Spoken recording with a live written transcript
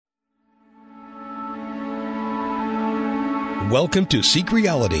Welcome to Seek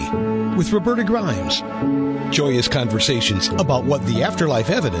Reality with Roberta Grimes. Joyous conversations about what the afterlife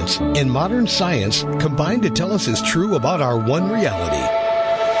evidence and modern science combine to tell us is true about our one reality.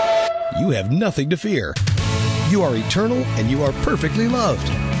 You have nothing to fear. You are eternal and you are perfectly loved.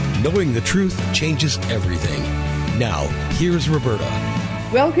 Knowing the truth changes everything. Now, here's Roberta.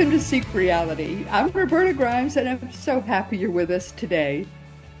 Welcome to Seek Reality. I'm Roberta Grimes, and I'm so happy you're with us today.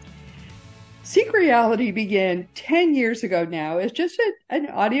 Seek Reality began 10 years ago now as just an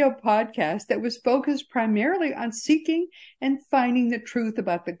audio podcast that was focused primarily on seeking and finding the truth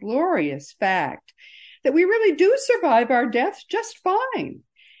about the glorious fact that we really do survive our deaths just fine.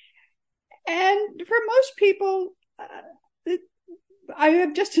 And for most people, I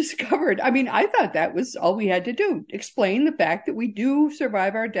have just discovered, I thought that was all we had to do, explain the fact that we do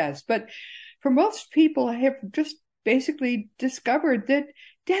survive our deaths. But for most people, I have just basically discovered that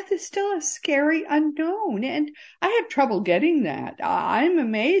death is still a scary unknown, and I have trouble getting that. I'm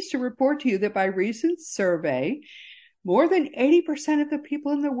amazed to report to you that by recent survey, more than 80% of the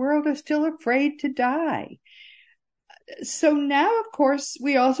people in the world are still afraid to die. So now, of course,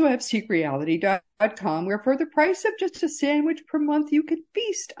 we also have seekreality.com, where for the price of just a sandwich per month, you can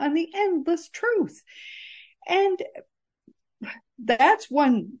feast on the endless truth. And that's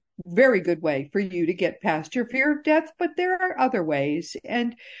one very good way for you to get past your fear of death, but there are other ways.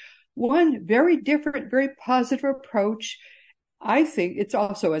 And one very different, very positive approach, I think it's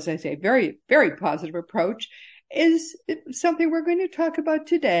also, as I say, very, very positive approach, is something we're going to talk about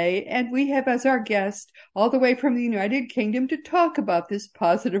today. And we have as our guest, all the way from the United Kingdom, to talk about this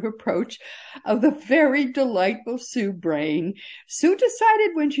positive approach of the very delightful Sue Brayne. Sue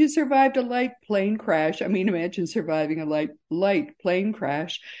decided when she survived a light plane crash, imagine surviving a light plane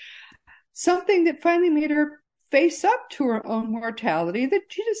crash, something that finally made her face up to her own mortality, that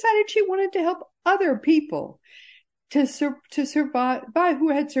she decided she wanted to help other people to survive, who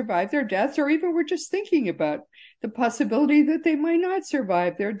had survived their deaths, or even were just thinking about the possibility that they might not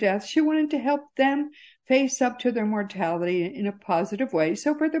survive their deaths. She wanted to help them face up to their mortality in a positive way.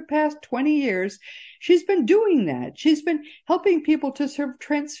 So for the past 20 years, she's been doing that. She's been helping people to sort of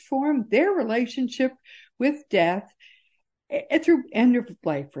transform their relationship with death through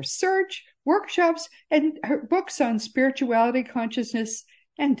end-of-life research, workshops, and her books on spirituality, consciousness,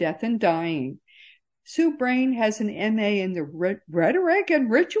 and death and dying. Sue Brayne has an MA in the rhetoric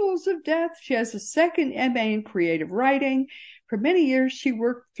and rituals of death. She has a second MA in creative writing. For many years, she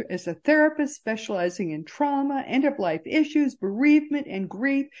worked as a therapist specializing in trauma, end-of-life issues, bereavement, and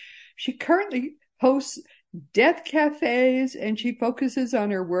grief. She currently hosts death cafes, and she focuses on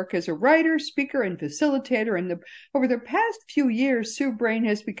her work as a writer, speaker, and facilitator. And over the past few years, Sue Brayne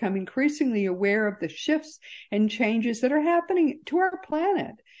has become increasingly aware of the shifts and changes that are happening to our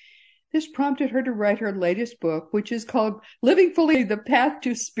planet. This prompted her to write her latest book, which is called Living Fully, The Path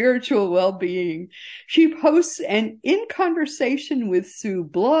to Spiritual Well-Being. She hosts an In Conversation with Sue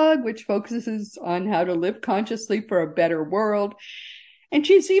blog, which focuses on how to live consciously for a better world. And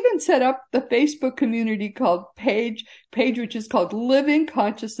she's even set up the Facebook community called page, which is called Living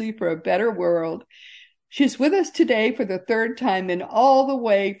Consciously for a Better World. She's with us today for the third time, and all the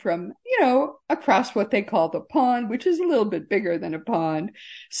way from, across what they call the pond, which is a little bit bigger than a pond.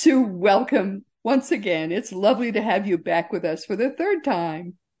 Sue, welcome once again. It's lovely to have you back with us for the third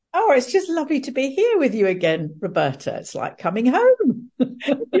time. Oh, it's just lovely to be here with you again, Roberta. It's like coming home.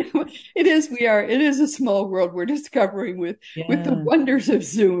 It is. It is a small world we're discovering with the wonders of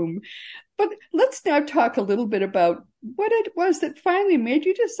Zoom. But let's now talk a little bit about what it was that finally made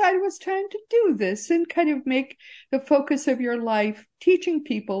you decide it was time to do this and kind of make the focus of your life teaching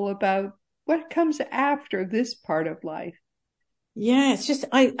people about what comes after this part of life. Yeah, it's just,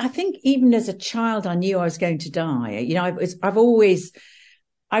 I think even as a child, I knew I was going to die.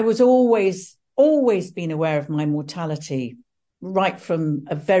 I was always been aware of my mortality right from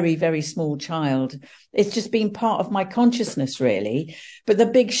a very, very small child. It's just been part of my consciousness, really. But the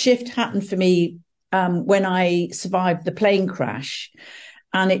big shift happened for me when I survived the plane crash.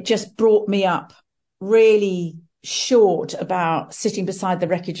 And it just brought me up really short about sitting beside the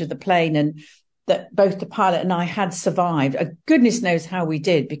wreckage of the plane, and that both the pilot and I had survived. Goodness knows how we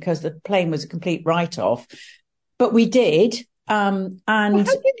did, because the plane was a complete write-off. But we did. And how did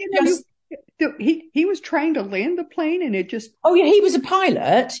you know he was trying to land the plane and it just... Oh, yeah, he was a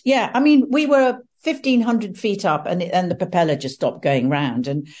pilot. Yeah. We were 1,500 feet up and the propeller just stopped going round,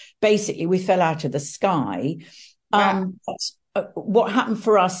 and basically we fell out of the sky. Wow. What happened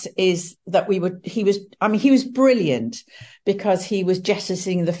for us is that he was brilliant, because he was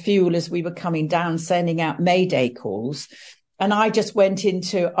jettisoning the fuel as we were coming down, sending out Mayday calls. And I just went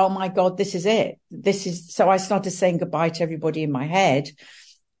into, oh my God, this is it. So I started saying goodbye to everybody in my head.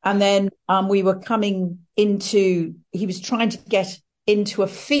 And then we were he was trying to get into a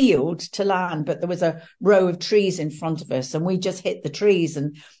field to land, but there was a row of trees in front of us, and we just hit the trees,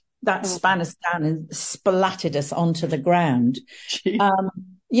 and that span us down and splattered us onto the ground.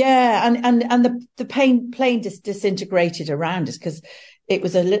 Yeah, and the plane just disintegrated around us because it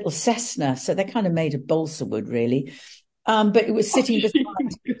was a little Cessna, so they're kind of made of balsa wood, really. But it was sitting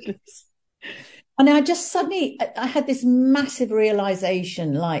beside. And I just suddenly, I had this massive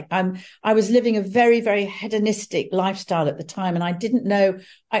realization, like I was living a very, very hedonistic lifestyle at the time, and I didn't know,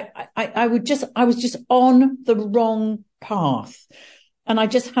 I was just on the wrong path. And I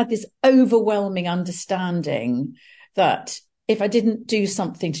just had this overwhelming understanding that if I didn't do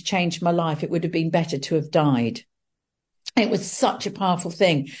something to change my life, it would have been better to have died. It was such a powerful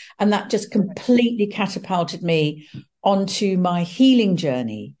thing. And that just completely catapulted me onto my healing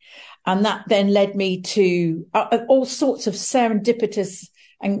journey. And that then led me to all sorts of serendipitous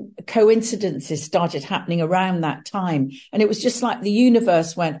and coincidences started happening around that time. And it was just like the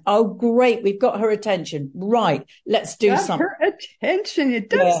universe went, oh, great, we've got her attention. Right, let's do something. Her attention,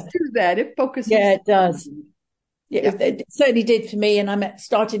 it does do that. It focuses. Yeah, it does. Yeah. It certainly did for me. And I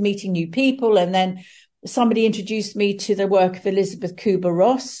started meeting new people. And then somebody introduced me to the work of Elizabeth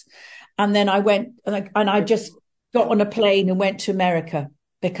Kubler-Ross. And then I went and I just got on a plane and went to America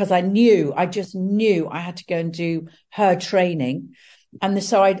because I just knew I had to go and do her training. And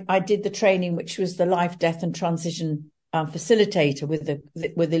so I did the training, which was the life, death and transition facilitator with the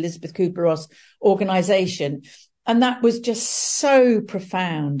Elizabeth Kubler-Ross organization. And that was just so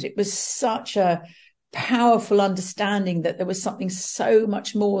profound. It was such a powerful understanding that there was something so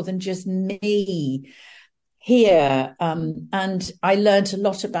much more than just me here. And I learned a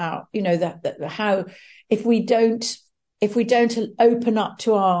lot about, that how if we don't open up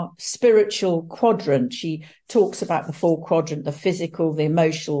to our spiritual quadrant, she talks about the 4 quadrant, the physical, the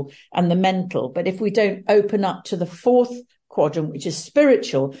emotional and the mental. But if we don't open up to the 4th quadrant, which is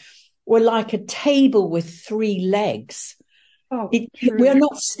spiritual, we're like a table with 3 legs. We're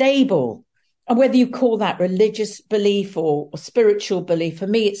not stable. And whether you call that religious belief or spiritual belief, for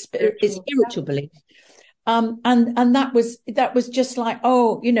me, it's spiritual belief. And that was just like,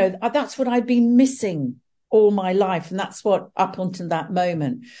 that's what I'd been missing all my life. And that's what up until that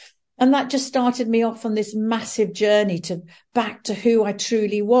moment. And that just started me off on this massive journey back to who I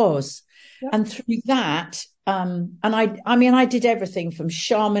truly was. Yep. And through that, and I did everything from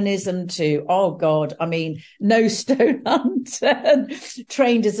shamanism to, no stone hunter,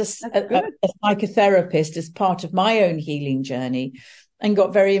 trained as a psychotherapist as part of my own healing journey, and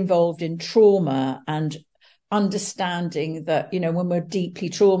got very involved in trauma and understanding that, when we're deeply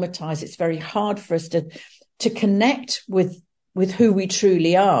traumatized, it's very hard for us to connect with who we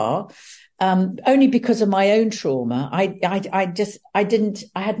truly are. Only because of my own trauma. I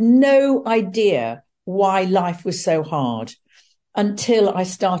had no idea why life was so hard until I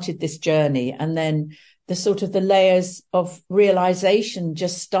started this journey. And then the layers of realization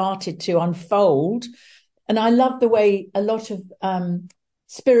just started to unfold. And I love the way a lot of,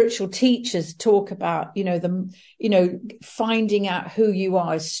 spiritual teachers talk about, finding out who you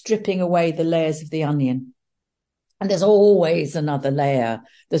are is stripping away the layers of the onion. And there's always another layer.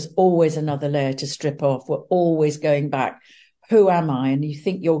 There's always another layer to strip off. We're always going back. Who am I? And you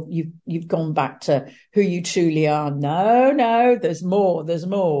think you've gone back to who you truly are. No, there's more.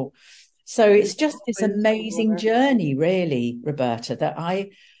 So it's just this amazing journey, really, Roberta, that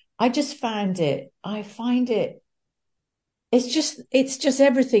I just find it, it's just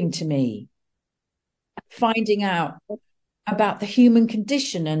everything to me. Finding out about the human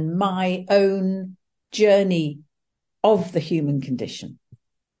condition and my own journey of the human condition.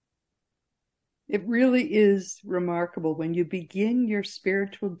 It really is remarkable when you begin your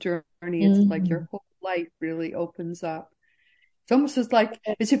spiritual journey. It's like your whole life really opens up. It's almost as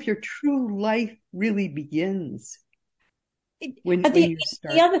if your true life really begins. When you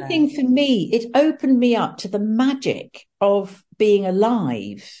start. The other thing for me, it opened me up to the magic of being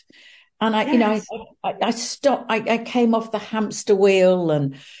alive. And I stopped, I came off the hamster wheel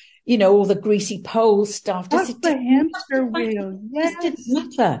and, all the greasy pole stuff. The hamster wheel. Yes. It didn't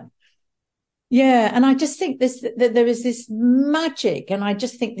matter. Yeah. And I just think that there is this magic. And I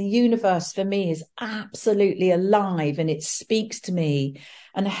just think the universe for me is absolutely alive, and it speaks to me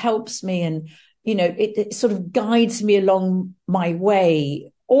and helps me. And, it sort of guides me along my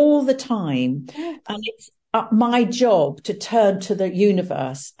way all the time. Yes. And it's my job to turn to the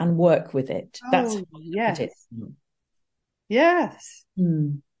universe and work with it. That's yes. Yes.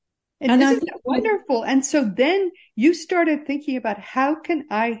 And isn't that wonderful? And so then you started thinking about how can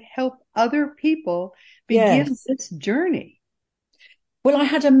I help other people begin this journey? Well, I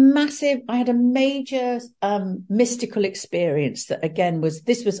had a major mystical experience that again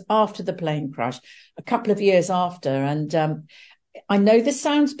this was after the plane crash, a couple of years after. And I know this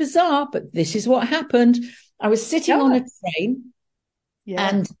sounds bizarre, but this is what happened. I was sitting on a train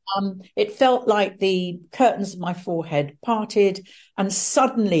and it felt like the curtains of my forehead parted, and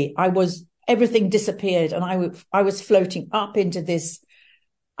suddenly everything disappeared, and I was floating up into this.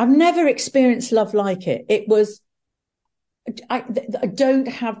 I've never experienced love like it. It was, I don't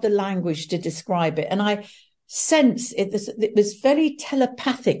have the language to describe it. And I sense it was very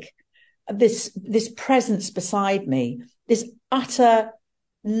telepathic, this presence beside me, this utter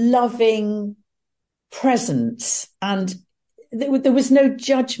loving presence. And there was no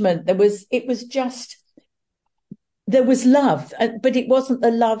judgment. There was love, but it wasn't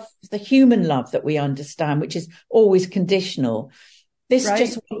the human love that we understand, which is always conditional. This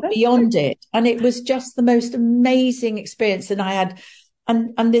just went beyond it. And it was just the most amazing experience. And I had,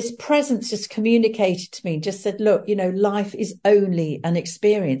 and this presence just communicated to me, just said, look, life is only an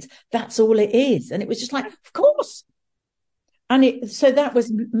experience. That's all it is. And it was just like, of course. And so that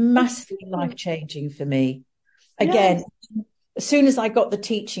was massively life-changing for me. Again, as soon as I got the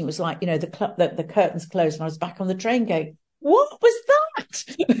teaching, it was like, the curtains closed and I was back on the train going, what was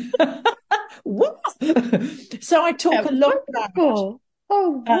that? What? So I talk a lot about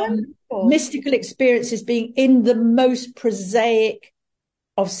mystical experiences being in the most prosaic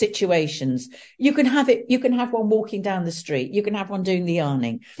of situations. You can have one walking down the street. You can have one doing the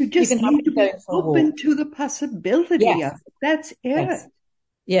yarning. You just need to be open to the possibility of it. That's it. Yes.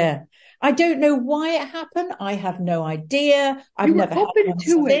 Yeah. I don't know why it happened. I have no idea. I've never open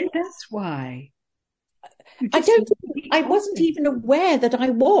to it. That's why. I wasn't even aware that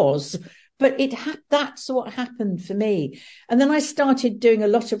I was, but that's what happened for me. And then I started doing a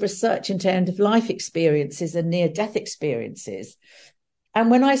lot of research into end-of-life experiences and near-death experiences.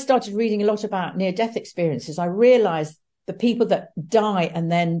 And when I started reading a lot about near-death experiences, I realized the people that die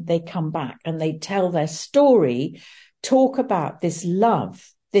and then they come back and they tell their story, talk about this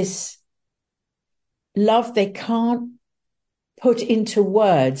love they can't put into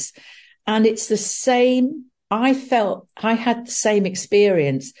words. And it's the same. I had the same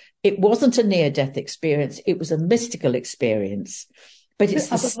experience. It wasn't a near-death experience. It was a mystical experience, but it's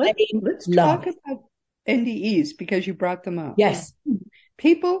the same. Let's talk about NDEs because you brought them up. Yes.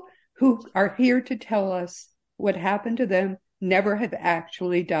 People who are here to tell us what happened to them never have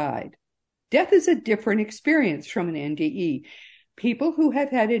actually died. Death is a different experience from an NDE. People who have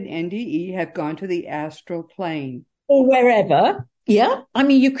had an NDE have gone to the astral plane. Or wherever. Yeah. I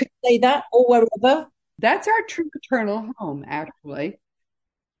mean, you could say that, or wherever. That's our true eternal home, actually.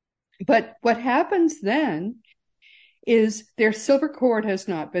 But what happens then is their silver cord has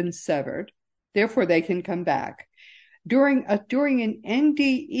not been severed. Therefore, they can come back. During an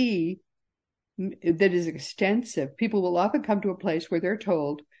NDE that is extensive, people will often come to a place where they're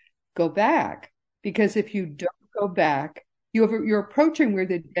told, go back. Because if you don't go back, you're approaching where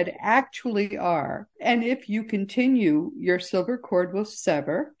the dead actually are. And if you continue, your silver cord will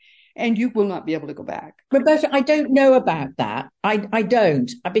sever and you will not be able to go back. Roberta, I don't know about that. I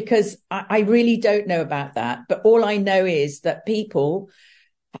don't, because I really don't know about that. But all I know is that people,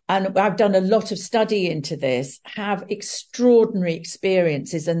 and I've done a lot of study into this, have extraordinary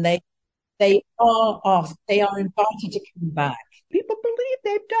experiences, and they are invited to come back. People believe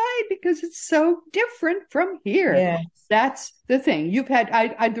they've died because it's so different from here. Yes. That's the thing.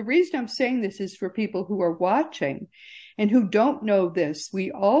 The reason I'm saying this is for people who are watching and who don't know this.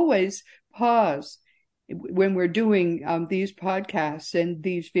 We always pause when we're doing these podcasts and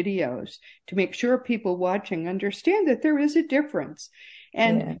these videos to make sure people watching understand that there is a difference.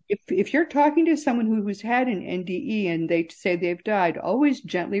 And if you're talking to someone who's had an NDE and they say they've died, always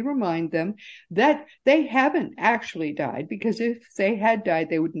gently remind them that they haven't actually died, because if they had died,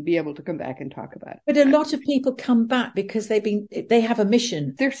 they wouldn't be able to come back and talk about it. But a lot of people come back because they have a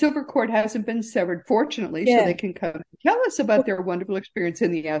mission. Their silver cord hasn't been severed, fortunately, so they can come tell us about their wonderful experience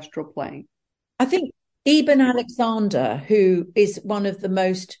in the astral plane. I think Ibn Alexander, who is one of the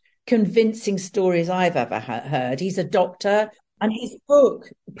most convincing stories I've ever heard, he's a doctor. And his book,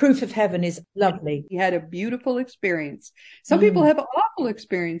 Proof of Heaven, is lovely. He had a beautiful experience. Some people have awful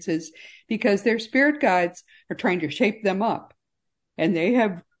experiences because their spirit guides are trying to shape them up. And they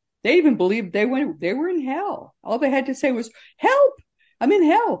even believed they were in hell. All they had to say was, help, I'm in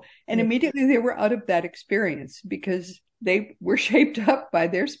hell. And immediately they were out of that experience because they were shaped up by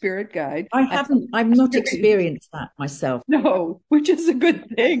their spirit guide. I've not experienced that myself. No, which is a good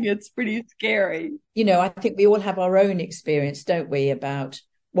thing. It's pretty scary. I think we all have our own experience, don't we, about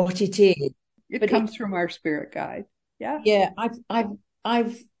what it is. It comes from our spirit guide. Yeah. Yeah.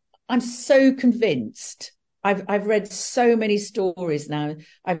 I'm so convinced. I've read so many stories now.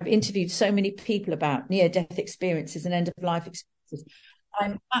 I've interviewed so many people about near-death experiences and end-of-life experiences.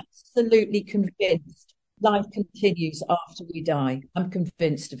 I'm absolutely convinced life continues after we die. I'm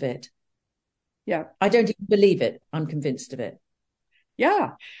convinced of it. Yeah. I don't even believe it. I'm convinced of it.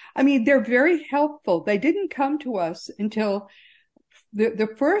 Yeah. I mean, they're very helpful. They didn't come to us until the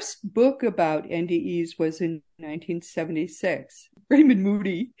first book about NDEs was in 1976. Raymond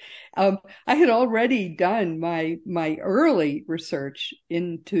Moody. I had already done my early research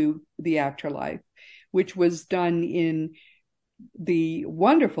into the afterlife, which was done in the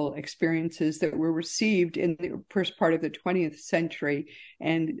wonderful experiences that were received in the first part of the 20th century,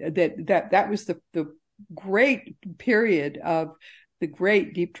 and that was the great period of the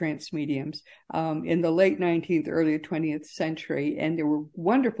great deep trance mediums in the late 19th, early 20th century. And there were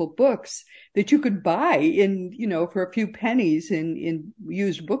wonderful books that you could buy for a few pennies in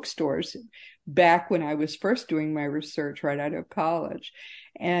used bookstores back when I was first doing my research right out of college.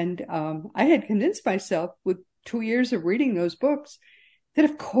 And I had convinced myself with 2 years of reading those books that,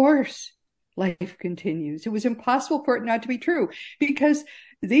 of course, life continues. It was impossible for it not to be true, because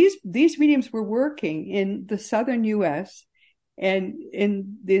these mediums were working in the southern U.S. and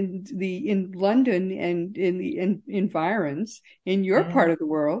in London and in the environs in your part of the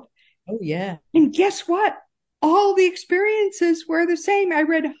world. Oh, yeah. And guess what? All the experiences were the same. I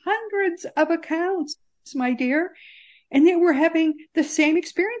read hundreds of accounts, my dear, and they were having the same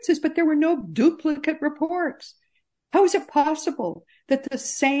experiences, but there were no duplicate reports. How is it possible that the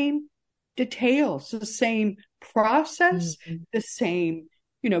same details, the same process, the same,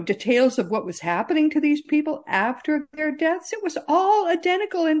 details of what was happening to these people after their deaths, it was all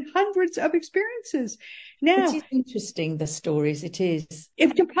identical in hundreds of experiences. Now, it is interesting, the stories. It is.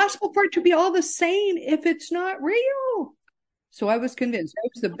 It's impossible for it to be all the same if it's not real. So I was convinced. I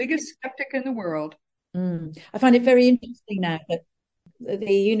was the biggest skeptic in the world. I find it very interesting now that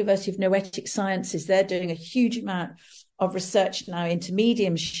the University of Noetic Sciences, they're doing a huge amount of research now into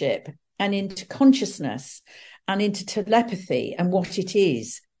mediumship and into consciousness and into telepathy and what it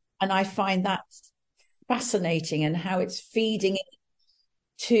is. And I find that fascinating, and how it's feeding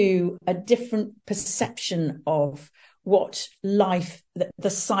to a different perception of what life, the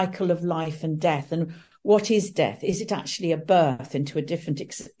cycle of life and death, and what is death? Is it actually a birth into a different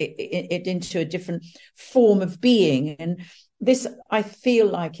form of being? And this, I feel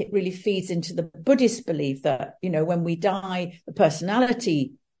like it really feeds into the Buddhist belief that, when we die, the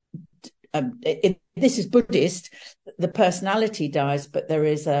personality, this is Buddhist, the personality dies, but there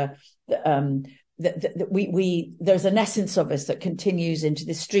is there's an essence of us that continues into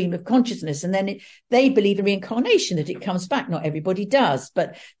this stream of consciousness. And then they believe in reincarnation, that it comes back. Not everybody does,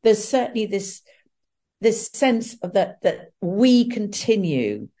 but there's certainly this sense of that we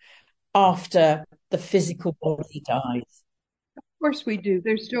continue after the physical body dies. Of course we do.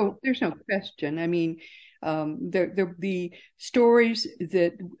 There's no question. I mean, the stories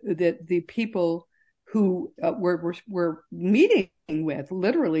that the people who were meeting with,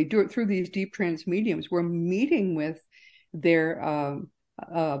 literally through these deep trance mediums, were meeting with their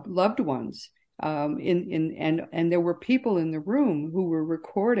loved ones. And there were people in the room who were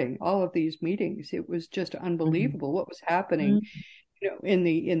recording all of these meetings. It was just unbelievable what was happening, in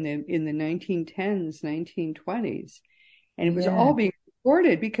the 1910s, 1920s, and it was all being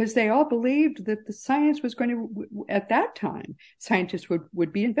recorded because they all believed that the science was going to, at that time, scientists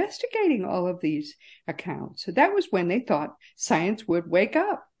would be investigating all of these accounts. So that was when they thought science would wake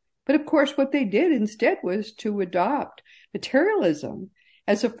up. But of course, what they did instead was to adopt materialism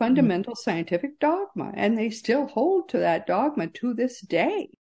as a fundamental scientific dogma, and they still hold to that dogma to this day.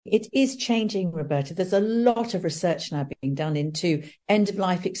 It is changing, Roberta. There's a lot of research now being done into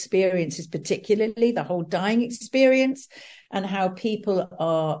end-of-life experiences, particularly the whole dying experience, and how people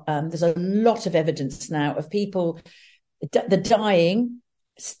are, there's a lot of evidence now of people, the dying,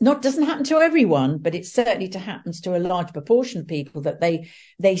 doesn't happen to everyone, but it certainly happens to a large proportion of people, that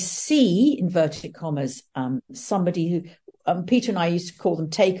they see, inverted commas, somebody who, Peter and I used to call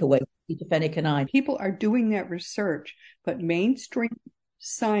them takeaway, Peter Fenwick and I. People are doing that research, but mainstream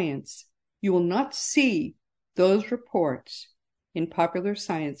science, you will not see those reports in popular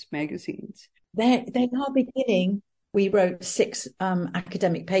science magazines. They are beginning. We wrote 6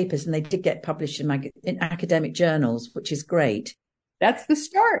 academic papers, and they did get published in academic journals, which is great. That's the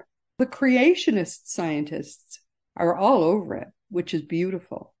start. The creationist scientists are all over it, which is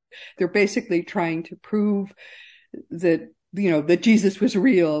beautiful. They're basically trying to prove that, that Jesus was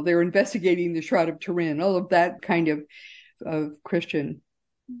real. They're investigating the Shroud of Turin, all of that kind of Christian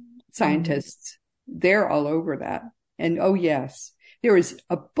scientists. They're all over that. And oh, yes, there is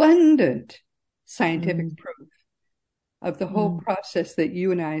abundant scientific proof of the whole process that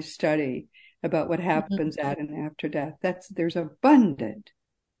you and I study about what happens at and after death. There's abundant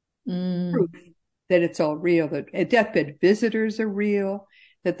proof that it's all real, that deathbed visitors are real,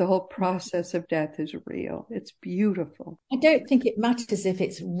 that the whole process of death is real. It's beautiful. I don't think it matters if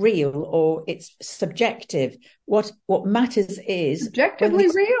it's real or it's subjective. What matters is objectively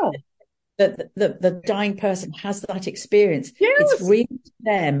real. That the dying person has that experience. Yes. It's real to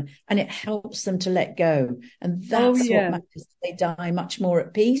them and it helps them to let go. And that's what matters. They die much more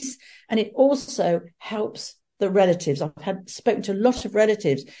at peace. And it also helps the relatives. I've spoken to a lot of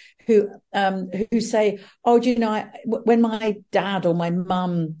relatives who say, when my dad or my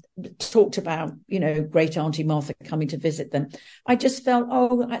mum talked about, great Auntie Martha coming to visit them, I just felt,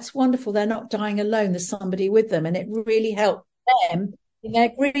 oh, that's wonderful. They're not dying alone. There's somebody with them. And it really helped them in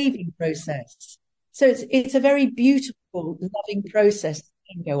their grieving process. So it's a very beautiful, loving process that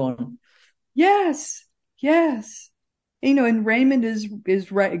can go on. Yes. And Raymond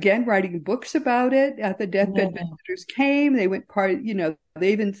is writing books about it. At the deathbed visitors came. They went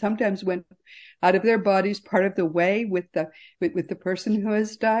they even sometimes went out of their bodies part of the way with the person who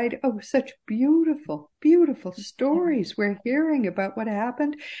has died. Oh, such beautiful, beautiful stories we're hearing about what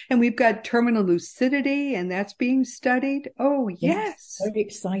happened. And we've got terminal lucidity, and that's being studied. Oh, yes. Very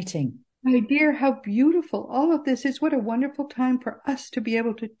exciting. My dear, how beautiful all of this is. What a wonderful time for us to be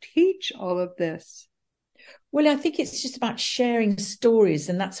able to teach all of this. Well, I think it's just about sharing stories,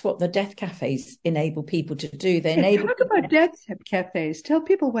 and that's what the death cafes enable people to do. Talk about death cafes. Tell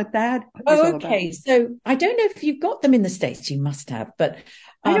people what that is all about. Okay. So I don't know if you've got them in the States. You must have, but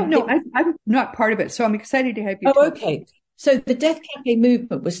I don't know. I'm not part of it, so I'm excited to have you. Okay. So the Death Cafe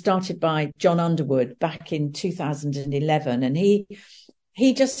movement was started by John Underwood back in 2011, and he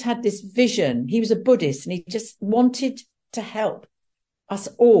just had this vision. He was a Buddhist, and he just wanted to help us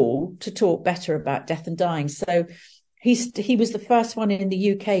all to talk better about death and dying. So he was the first one in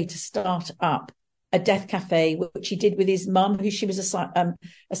the UK to start up a death cafe, which he did with his mum, who she was a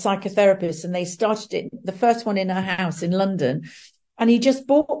psychotherapist, and they started it, the first one in her house in London. And he just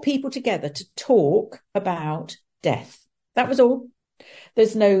brought people together to talk about death. That was all.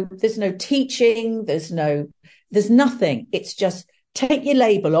 There's no teaching. There's nothing. It's just take your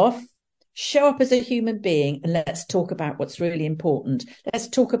label off, show up as a human being, and let's talk about what's really important. Let's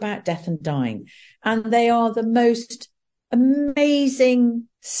talk about death and dying. And they are the most amazing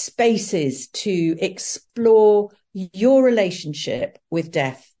spaces to explore your relationship with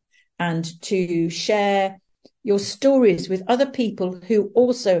death and to share your stories with other people who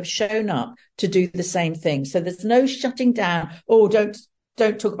also have shown up to do the same thing. So there's no shutting down. Oh, don't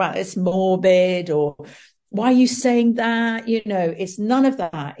talk about this morbid, or why are you saying that? It's none of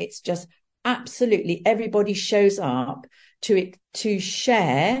that. It's just absolutely everybody shows up to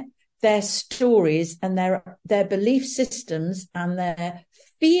share their stories and their belief systems and their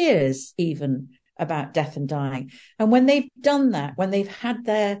fears even about death and dying. And when they've done that, when they've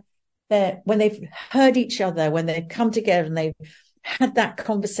had when they've heard each other, when they've come together and they've had that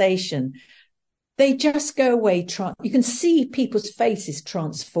conversation, they just go away. You can see people's faces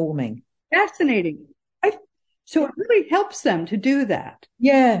transforming. Fascinating. So it really helps them to do that.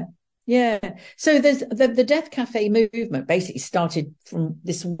 Yeah. So there's the Death Cafe movement basically started from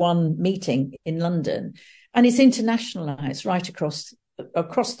this one meeting in London, and it's internationalized right across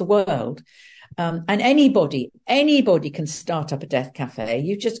the world. And anybody can start up a death cafe.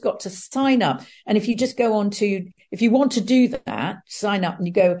 You've just got to sign up. And if you just go if you want to do that, sign up and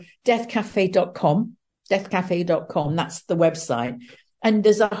you go deathcafe.com, that's the website. And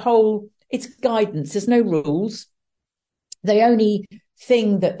there's it's guidance. There's no rules. The only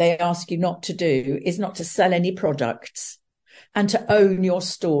thing that they ask you not to do is not to sell any products and to own your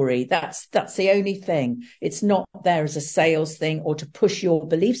story. That's the only thing. It's not there as a sales thing or to push your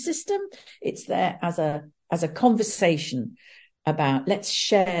belief system. It's there as a conversation about, let's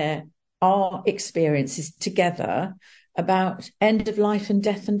share our experiences together about end of life and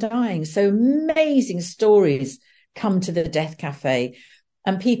death and dying. So amazing stories come to the Death Cafe.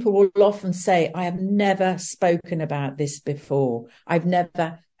 And people will often say, I have never spoken about this before. I've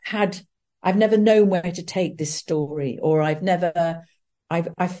never known where to take this story, or I've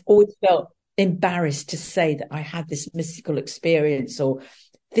always felt embarrassed to say that I had this mystical experience, or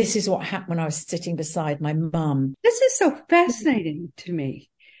this is what happened when I was sitting beside my mum. This is so fascinating to me,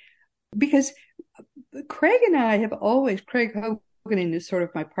 because Craig and I have always, Craig Hogan is sort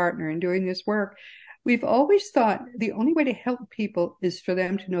of my partner in doing this work. We've always thought the only way to help people is for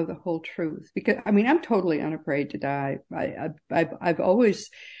them to know the whole truth. Because, I mean, I'm totally unafraid to die. I've always,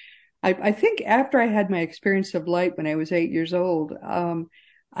 I think after I had my experience of light when I was 8 years old,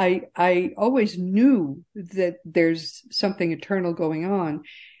 I always knew that there's something eternal going on.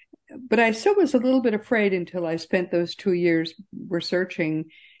 But I still was a little bit afraid until I spent those 2 years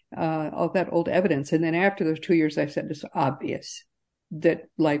researching all that old evidence. And then after those 2 years, I said, it's obvious that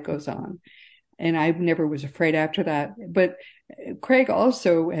life goes on. And I never was afraid after that. But Craig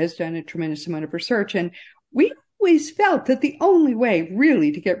also has done a tremendous amount of research. And we always felt that the only way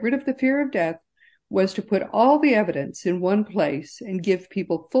really to get rid of the fear of death was to put all the evidence in one place and give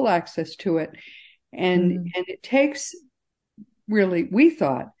people full access to it. And it takes really, we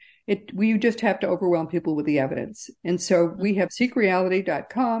thought, we just have to overwhelm people with the evidence. And so we have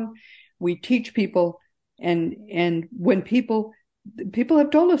seekreality.com. We teach people. And when people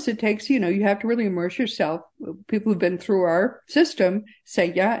have told us it takes, you have to really immerse yourself. People who've been through our system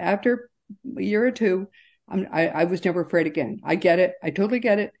say, yeah, after a year or two, I was never afraid again. I get it. I totally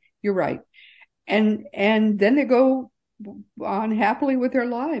get it. You're right. And then they go on happily with their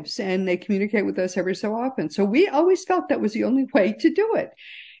lives and they communicate with us every so often. So we always felt that was the only way to do it.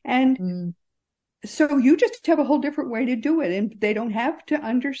 And so you just have a whole different way to do it. And they don't have to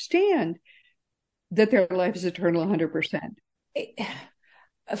understand that their life is eternal 100%.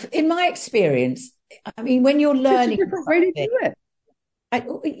 In my experience, I mean, when you're learning, it's a different way to do it.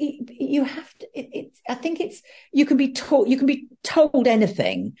 You have to. I think you can be told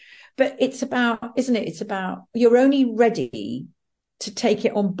anything, but it's about, isn't it? It's about you're only ready to take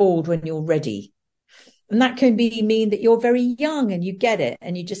it on board when you're ready, and that can mean that you're very young and you get it,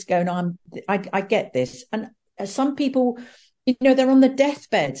 and you just go, "No, I get this." And some people, they're on the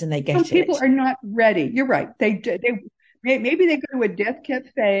deathbeds and they get it. Some people are not ready. You're right. Maybe they go to a death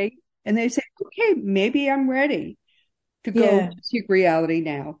cafe and they say, "Okay, maybe I'm ready to go to seek reality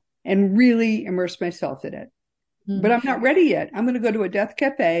now and really immerse myself in it. But I'm not ready yet. I'm going to go to a death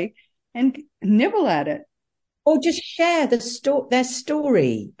cafe and nibble at it." Or just share their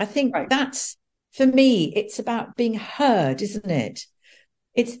story. I think that's, for me, it's about being heard, isn't it?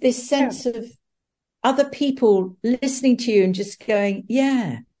 It's this sense of other people listening to you and just going,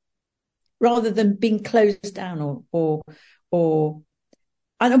 yeah, rather than being closed down or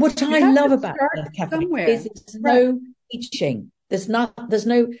and what I love about Death Cafe is there's no teaching. There's no,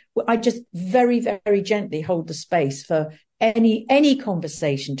 I just very, very gently hold the space for any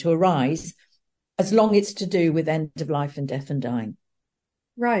conversation to arise, as long as it's to do with end of life and death and dying.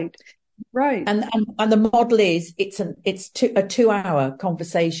 Right. And the model is it's a 2-hour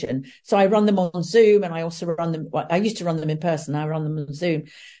conversation. So I run them on Zoom, and I also run them. I used to run them in person. Now I run them on Zoom,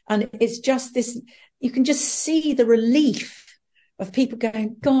 and it's just this. You can just see the relief of people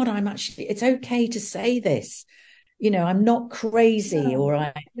going, "God, it's okay to say this. I'm not crazy," or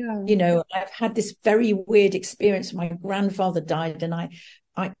I've had this very weird experience. My grandfather died, and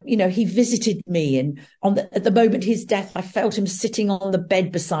he visited me, and at the moment of his death, I felt him sitting on the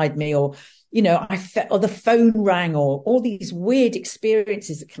bed beside me, or I felt, or the phone rang, or all these weird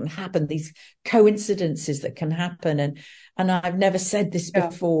experiences that can happen, these coincidences that can happen, and I've never said this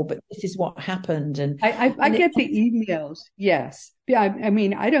before, but this is what happened. And I get the emails. Yes. Yeah. I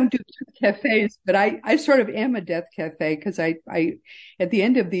mean, I don't do cafes, but I sort of am a death cafe, because I at the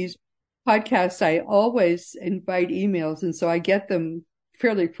end of these podcasts, I always invite emails. And so I get them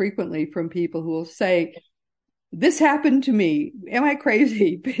fairly frequently from people who will say, "This happened to me. Am I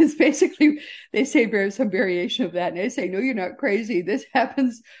crazy?" Because basically they say some variation of that. And I say, "No, you're not crazy. This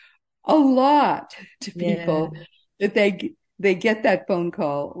happens a lot to people." That they get that phone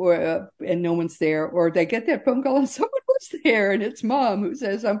call and no one's there, or they get that phone call and someone was there and it's mom who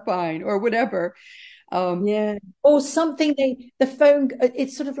says I'm fine, or whatever. Or something, the phone,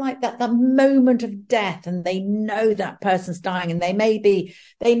 it's sort of like that, the moment of death, and they know that person's dying, and they may be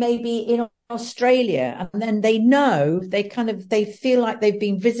in Australia, and then they feel like they've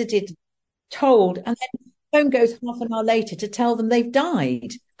been visited, told, and then the phone goes half an hour later to tell them they've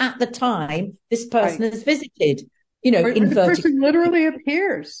died at the time this person has visited. Or the person literally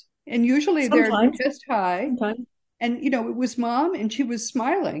appears, and usually they're just high. Sometimes. And, it was mom, and she was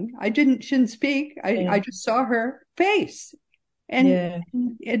smiling. She didn't speak. I just saw her face. And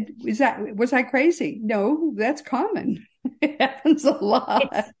was I crazy? No, that's common. It happens a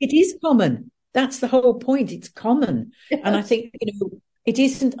lot. It is common. That's the whole point. It's common. Yes. And I think, it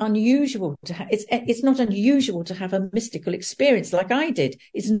isn't unusual to it's not unusual to have a mystical experience like I did.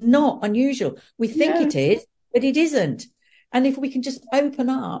 It's not unusual. We think it is, but it isn't. And if we can just open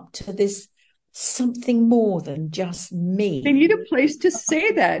up to this something more than just me. They need a place to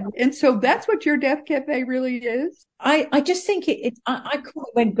say that. And so that's what your Death Cafe really is. I just think I call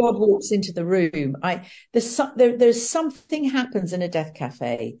it when God walks into the room. There's something happens in a death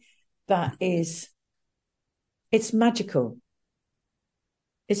cafe that it's magical.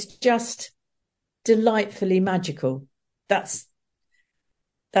 It's just delightfully magical. That's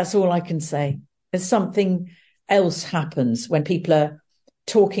all I can say. There's something else happens when people are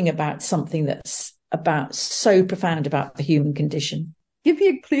talking about something that's about so profound about the human condition. Give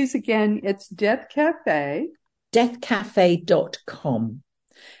me, please, again, it's Death Cafe. deathcafe.com.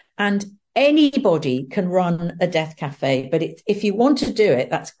 And anybody can run a death cafe, but if you want to do it,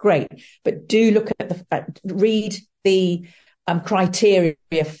 that's great. But do look at read the criteria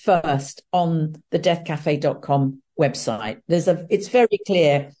first on the deathcafe.com website. It's very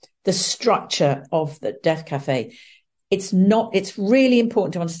clear, the structure of the death cafe. It's really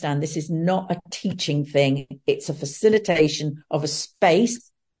important to understand this is not a teaching thing. It's a facilitation of a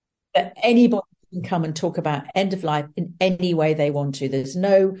space that anybody can come and talk about end of life in any way they want to. There's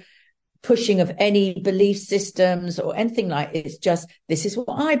no pushing of any belief systems or anything like it. It's just, this is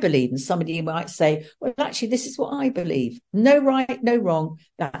what I believe. And somebody might say, well, actually, this is what I believe. No right, no wrong.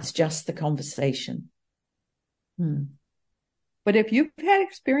 That's just the conversation. But if you've had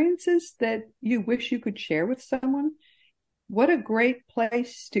experiences that you wish you could share with someone, what a great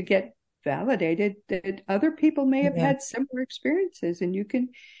place to get validated that other people may have had similar experiences, and you can.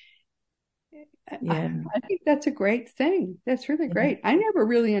 I think that's a great thing. That's really great. I never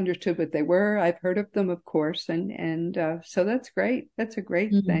really understood what they were. I've heard of them, of course, and so that's great. That's a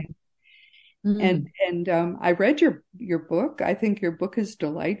great thing. And I read your book. I think your book is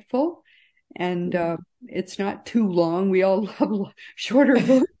delightful, and it's not too long. We all love shorter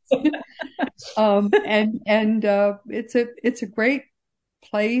books. It's a great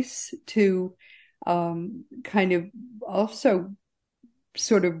place to kind of also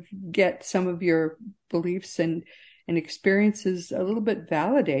sort of get some of your beliefs and experiences a little bit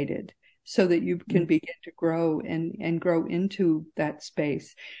validated so that you can begin to grow and grow into that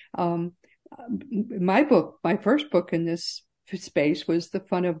space. My first book in this space was The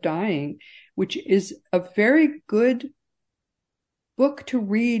Fun of Dying, which is a very good book to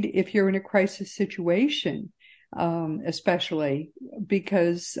read if you're in a crisis situation, especially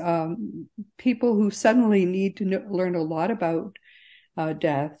because people who suddenly need to learn a lot about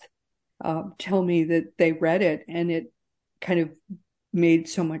death tell me that they read it and it kind of made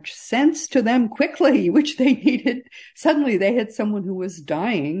so much sense to them quickly, which they needed. Suddenly they had someone who was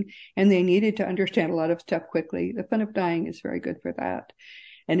dying and they needed to understand a lot of stuff quickly. The Fun of Dying is very good for that.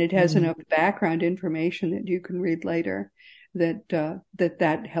 And it has enough background information that you can read later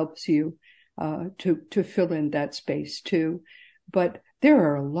that helps you to fill in that space too. But there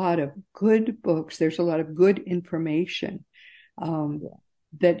are a lot of good books. There's a lot of good information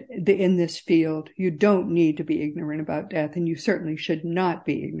that in this field. You don't need to be ignorant about death, and you certainly should not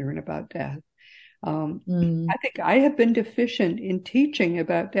be ignorant about death. I think I have been deficient in teaching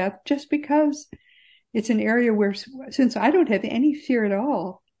about death just because it's an area where, since I don't have any fear at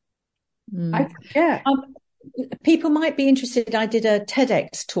all, I forget. People might be interested. I did a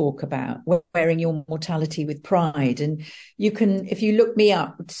TEDx talk about wearing your mortality with pride, and you can, if you look me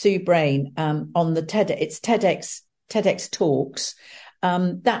up, Sue Brayne, on the TEDx, it's TEDx Talks.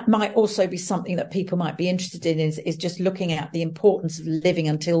 That might also be something that people might be interested in, is just looking at the importance of living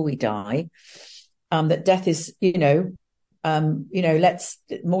until we die. That death is,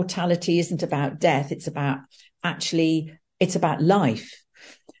 mortality isn't about death. It's about life.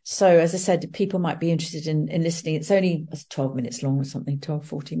 So as I said, people might be interested in listening. It's 12 minutes long or something,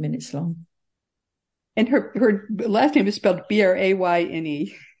 14 minutes long. And her last name is spelled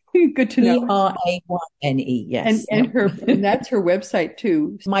Brayne. Good to know. Brayne, yes. And that's her website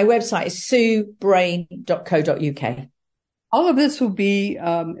too. My website is suebrayne.co.uk. All of this will be,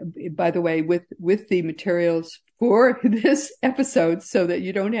 by the way, with the materials for this episode, so that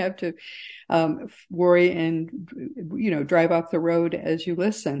you don't have to worry and drive off the road as you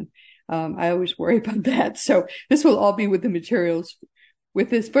listen. I always worry about that. So this will all be with the materials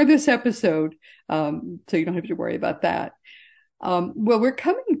for this episode, so you don't have to worry about that. Well, we're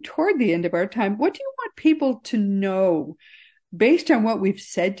coming toward the end of our time. What do you want people to know based on what we've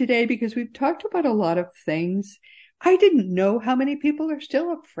said today? Because we've talked about a lot of things. I didn't know how many people are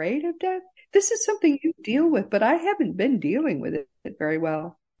still afraid of death. This is something you deal with, but I haven't been dealing with it very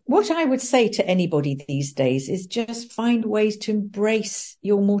well. What I would say to anybody these days is just find ways to embrace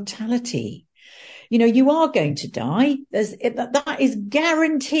your mortality. you are going to die. That is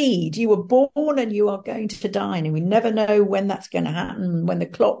guaranteed. You were born and you are going to die, and we never know when that's going to happen. When the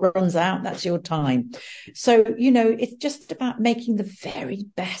clock runs out, that's your time. So, it's just about making the very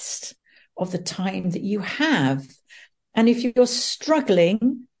best of the time that you have. And if you're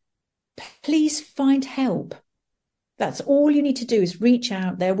struggling, please find help. That's all you need to do, is reach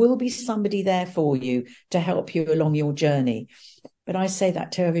out. There will be somebody there for you to help you along your journey. But I say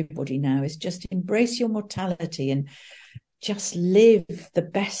that to everybody now, is just embrace your mortality and just live the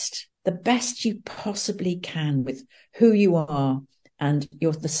best you possibly can with who you are and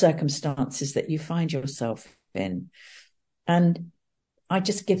the circumstances that you find yourself in. And I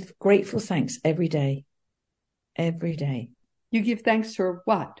just give grateful thanks every day. Every day. You give thanks for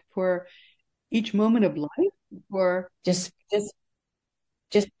what? For each moment of life? Or just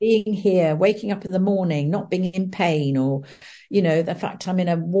being here, waking up in the morning, not being in pain, or, the fact I'm in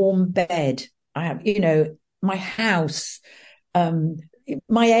a warm bed. I have, my house,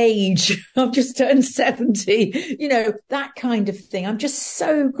 my age, I've just turned 70, that kind of thing. I'm just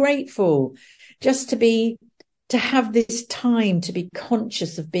so grateful just to have this time to be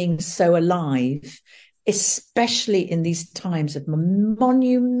conscious of being so alive, especially in these times of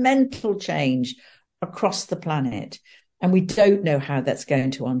monumental change across the planet. And we don't know how that's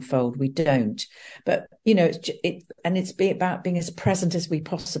going to unfold. We don't. But, it's about being as present as we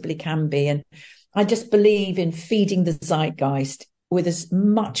possibly can be. And I just believe in feeding the zeitgeist with as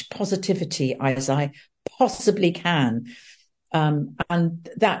much positivity as I possibly can. And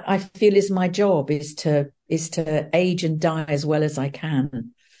that, I feel, is my job, is to age and die as well as I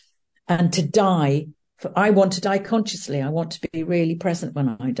can. And to die, I want to die consciously. I want to be really present when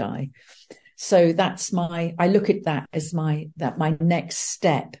I die. So I look at that as my next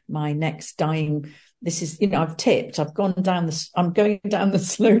step, my next dying. This is, I'm going down the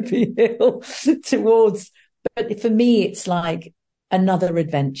slopey hill towards, but for me, it's like another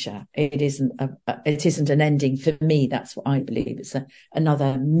adventure. It isn't an ending for me. That's what I believe. It's another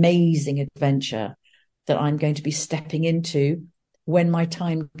amazing adventure that I'm going to be stepping into when my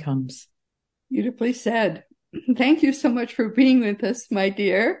time comes. Beautifully said. Thank you so much for being with us, my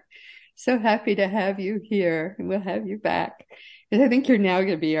dear. So happy to have you here, and we'll have you back. And I think you're now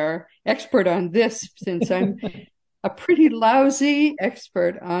going to be our expert on this, since I'm a pretty lousy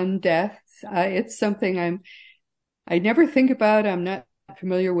expert on death. It's something I never think about. I'm not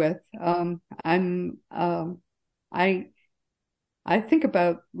familiar with. I think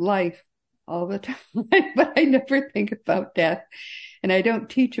about life all the time, but I never think about death, and I don't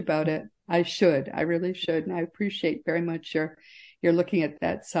teach about it. I really should. And I appreciate very much you're looking at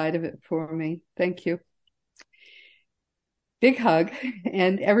that side of it for me. Thank you. Big hug.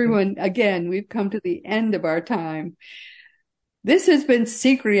 And everyone, again, we've come to the end of our time. This has been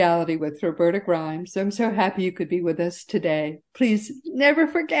Seek Reality with Roberta Grimes. I'm so happy you could be with us today. Please never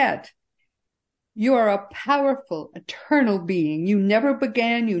forget, you are a powerful, eternal being. You never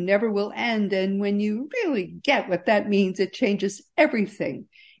began, you never will end. And when you really get what that means, it changes everything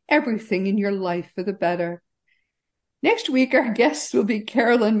in your life for the better. Next week, our guests will be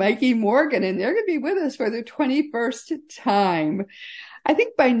Carol and Mikey Morgan, and they're going to be with us for the 21st time. I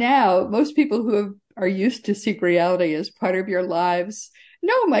think by now, most people who are used to Seek Reality as part of your lives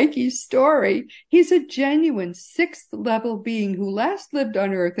know Mikey's story. He's a genuine sixth-level being who last lived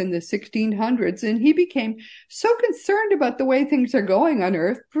on Earth in the 1600s, and he became so concerned about the way things are going on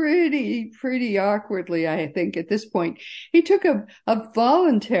Earth, pretty awkwardly, I think, at this point. He took a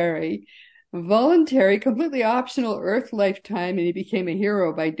voluntary, completely optional Earth lifetime, and he became a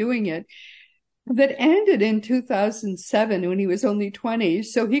hero by doing it. That ended in 2007 when he was only 20,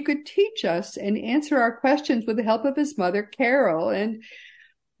 so he could teach us and answer our questions with the help of his mother, Carol. And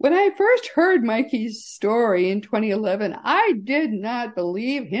when I first heard Mikey's story in 2011, I did not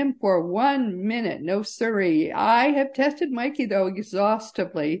believe him for 1 minute. No siree. I have tested Mikey, though,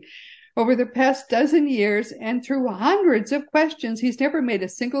 exhaustively over the past dozen years, and through hundreds of questions, he's never made a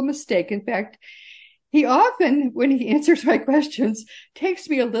single mistake. In fact, he often, when he answers my questions, takes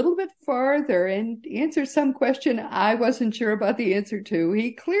me a little bit farther and answers some question I wasn't sure about the answer to.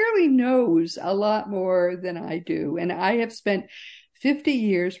 He clearly knows a lot more than I do, and I have spent 50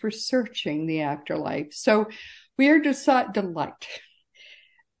 years researching the afterlife. So we are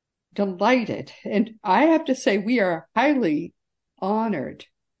delighted. And I have to say, we are highly honored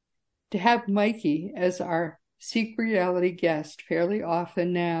to have Mikey as our Seek Reality guest fairly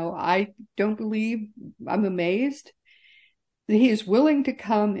often now. I'm amazed that he is willing to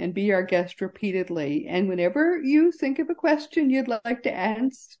come and be our guest repeatedly. And whenever you think of a question you'd like to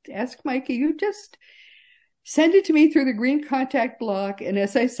ask Mikey, you just Send it to me through the green contact block. And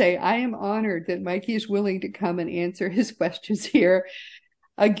as I say, I am honored that Mikey is willing to come and answer his questions here.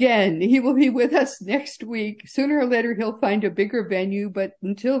 Again, he will be with us next week. Sooner or later, he'll find a bigger venue, but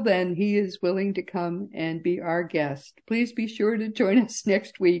until then, he is willing to come and be our guest. Please be sure to join us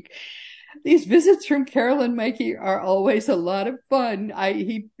next week. These visits from Carol and Mikey are always a lot of fun.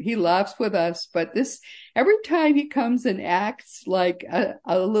 He laughs with us, but every time he comes and acts like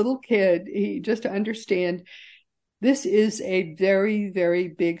a little kid, he just to understand this is a very, very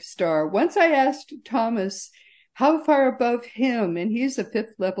big star. Once I asked Thomas how far above him, and he's a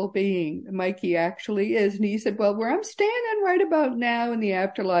fifth level being, Mikey actually is, and he said, well, where I'm standing right about now in the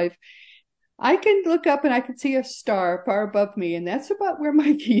afterlife, I can look up and I can see a star far above me, and that's about where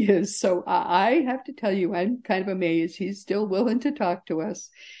Mikey is. So I have to tell you, I'm kind of amazed. He's still willing to talk to us.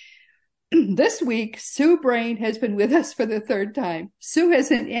 This week, Sue Brayne has been with us for the third time. Sue has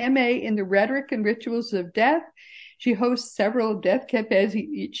an MA in the Rhetoric and Rituals of Death. She hosts several death cafes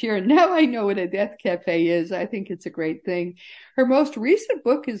each year. Now I know what a death cafe is. I think it's a great thing. Her most recent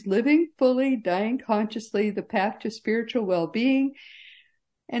book is Living Fully, Dying Consciously, The Path to Spiritual Well-Being.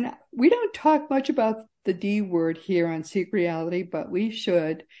 And we don't talk much about the D word here on Seek Reality, but we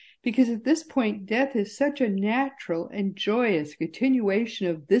should, because at this point, death is such a natural and joyous continuation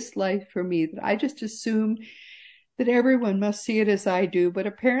of this life for me that I just assume that everyone must see it as I do, but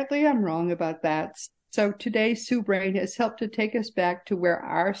apparently I'm wrong about that. So today, Sue Brayne has helped to take us back to where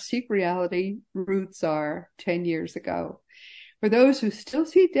our Seek Reality roots are 10 years ago. For those who still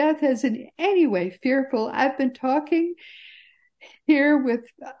see death as in any way fearful, I've been talking here with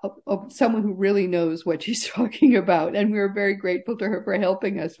someone who really knows what she's talking about, and we're very grateful to her for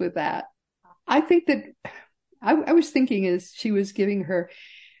helping us with that. I think that I was thinking as she was giving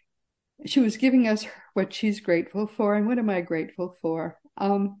us what she's grateful for, and what am I grateful for?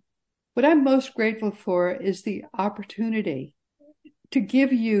 What I'm most grateful for is the opportunity to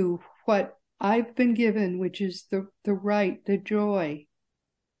give you what I've been given, which is the right, the joy,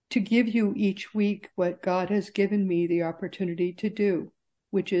 to give you each week what God has given me the opportunity to do,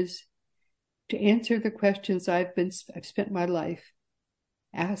 which is to answer the questions I've spent my life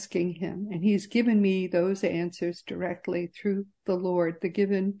asking him. And he's given me those answers directly through the Lord,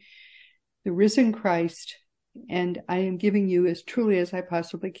 the risen Christ. And I am giving you as truly as I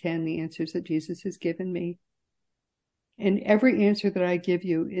possibly can the answers that Jesus has given me. And every answer that I give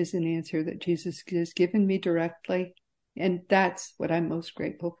you is an answer that Jesus has given me directly. And that's what I'm most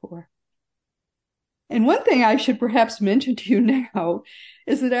grateful for. And one thing I should perhaps mention to you now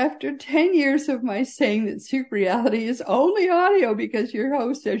is that after 10 years of my saying that Seek Reality is only audio because your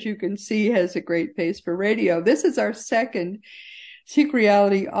host, as you can see, has a great face for radio, this is our second Seek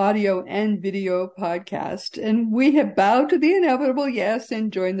Reality audio and video podcast. And we have bowed to the inevitable, yes,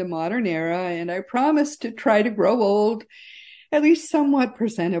 and joined the modern era. And I promise to try to grow old, at least somewhat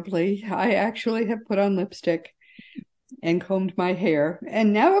presentably. I actually have put on lipstick and combed my hair.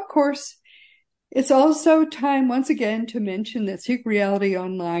 And now, of course, it's also time once again to mention that Seek Reality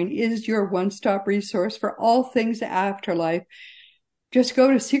Online is your one-stop resource for all things afterlife. Just go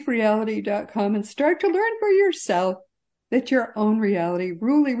to seekreality.com and start to learn for yourself that your own reality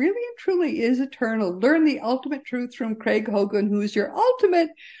really and truly is eternal. Learn the ultimate truth from Craig Hogan, who's your ultimate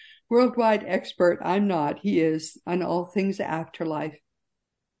worldwide expert. I'm not. He is on all things afterlife.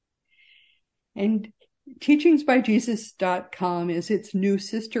 And teachingsbyjesus.com is its new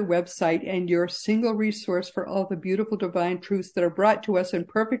sister website and your single resource for all the beautiful divine truths that are brought to us in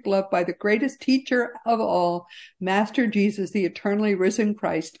perfect love by the greatest teacher of all, Master Jesus, the eternally risen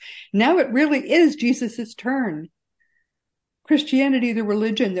Christ. Now it really is Jesus's turn. Christianity, the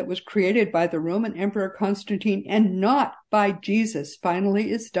religion that was created by the Roman Emperor Constantine and not by Jesus,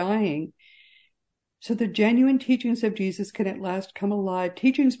 finally is dying. So the genuine teachings of Jesus can at last come alive.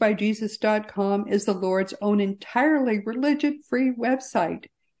 Teachingsbyjesus.com is the Lord's own entirely religion-free website,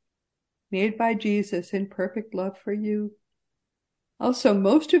 made by Jesus in perfect love for you. Also,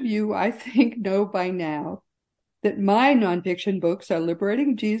 most of you, I think, know by now that my nonfiction books are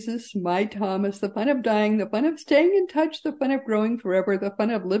Liberating Jesus, My Thomas, The Fun of Dying, The Fun of Staying in Touch, The Fun of Growing Forever, The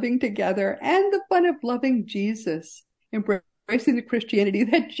Fun of Living Together, and The Fun of Loving Jesus, embracing the Christianity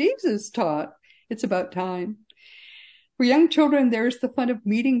that Jesus taught. It's about time. For young children, there's The Fun of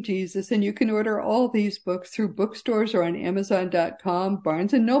Meeting Jesus, and you can order all these books through bookstores or on Amazon.com,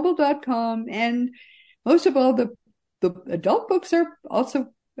 BarnesandNoble.com, and most of all, the adult books are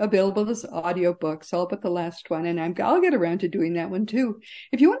also available as audiobooks, all but the last one, and I'll get around to doing that one too.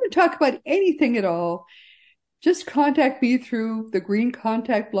 If you want to talk about anything at all, just contact me through the green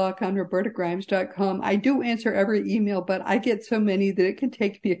contact block on robertagrimes.com. I do answer every email, but I get so many that it can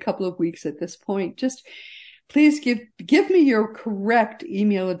take me a couple of weeks at this point. Just Please give me your correct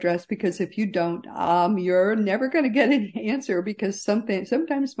email address, because if you don't, you're never going to get an answer, because sometimes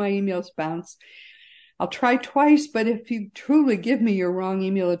my emails bounce. I'll try twice, but if you truly give me your wrong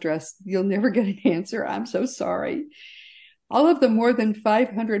email address, you'll never get an answer. I'm so sorry. All of the more than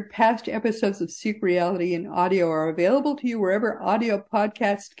 500 past episodes of Seek Reality in audio are available to you wherever audio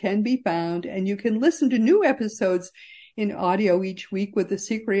podcasts can be found, and you can listen to new episodes in audio each week with the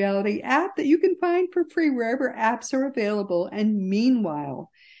Seek Reality app that you can find for free wherever apps are available. And meanwhile,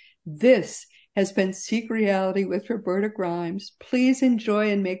 this has been Seek Reality with Roberta Grimes. Please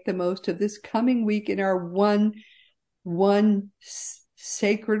enjoy and make the most of this coming week in our one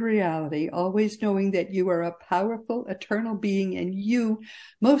sacred reality, always knowing that you are a powerful, eternal being, and you,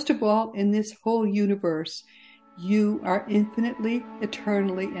 most of all in this whole universe, you are infinitely,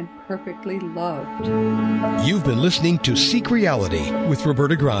 eternally, and perfectly loved. You've been listening to Seek Reality with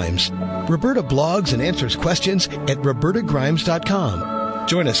Roberta Grimes. Roberta blogs and answers questions at robertagrimes.com.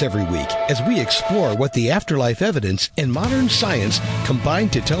 Join us every week as we explore what the afterlife evidence and modern science combine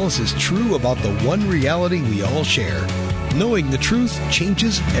to tell us is true about the one reality we all share. Knowing the truth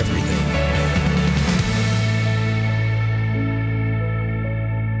changes everything.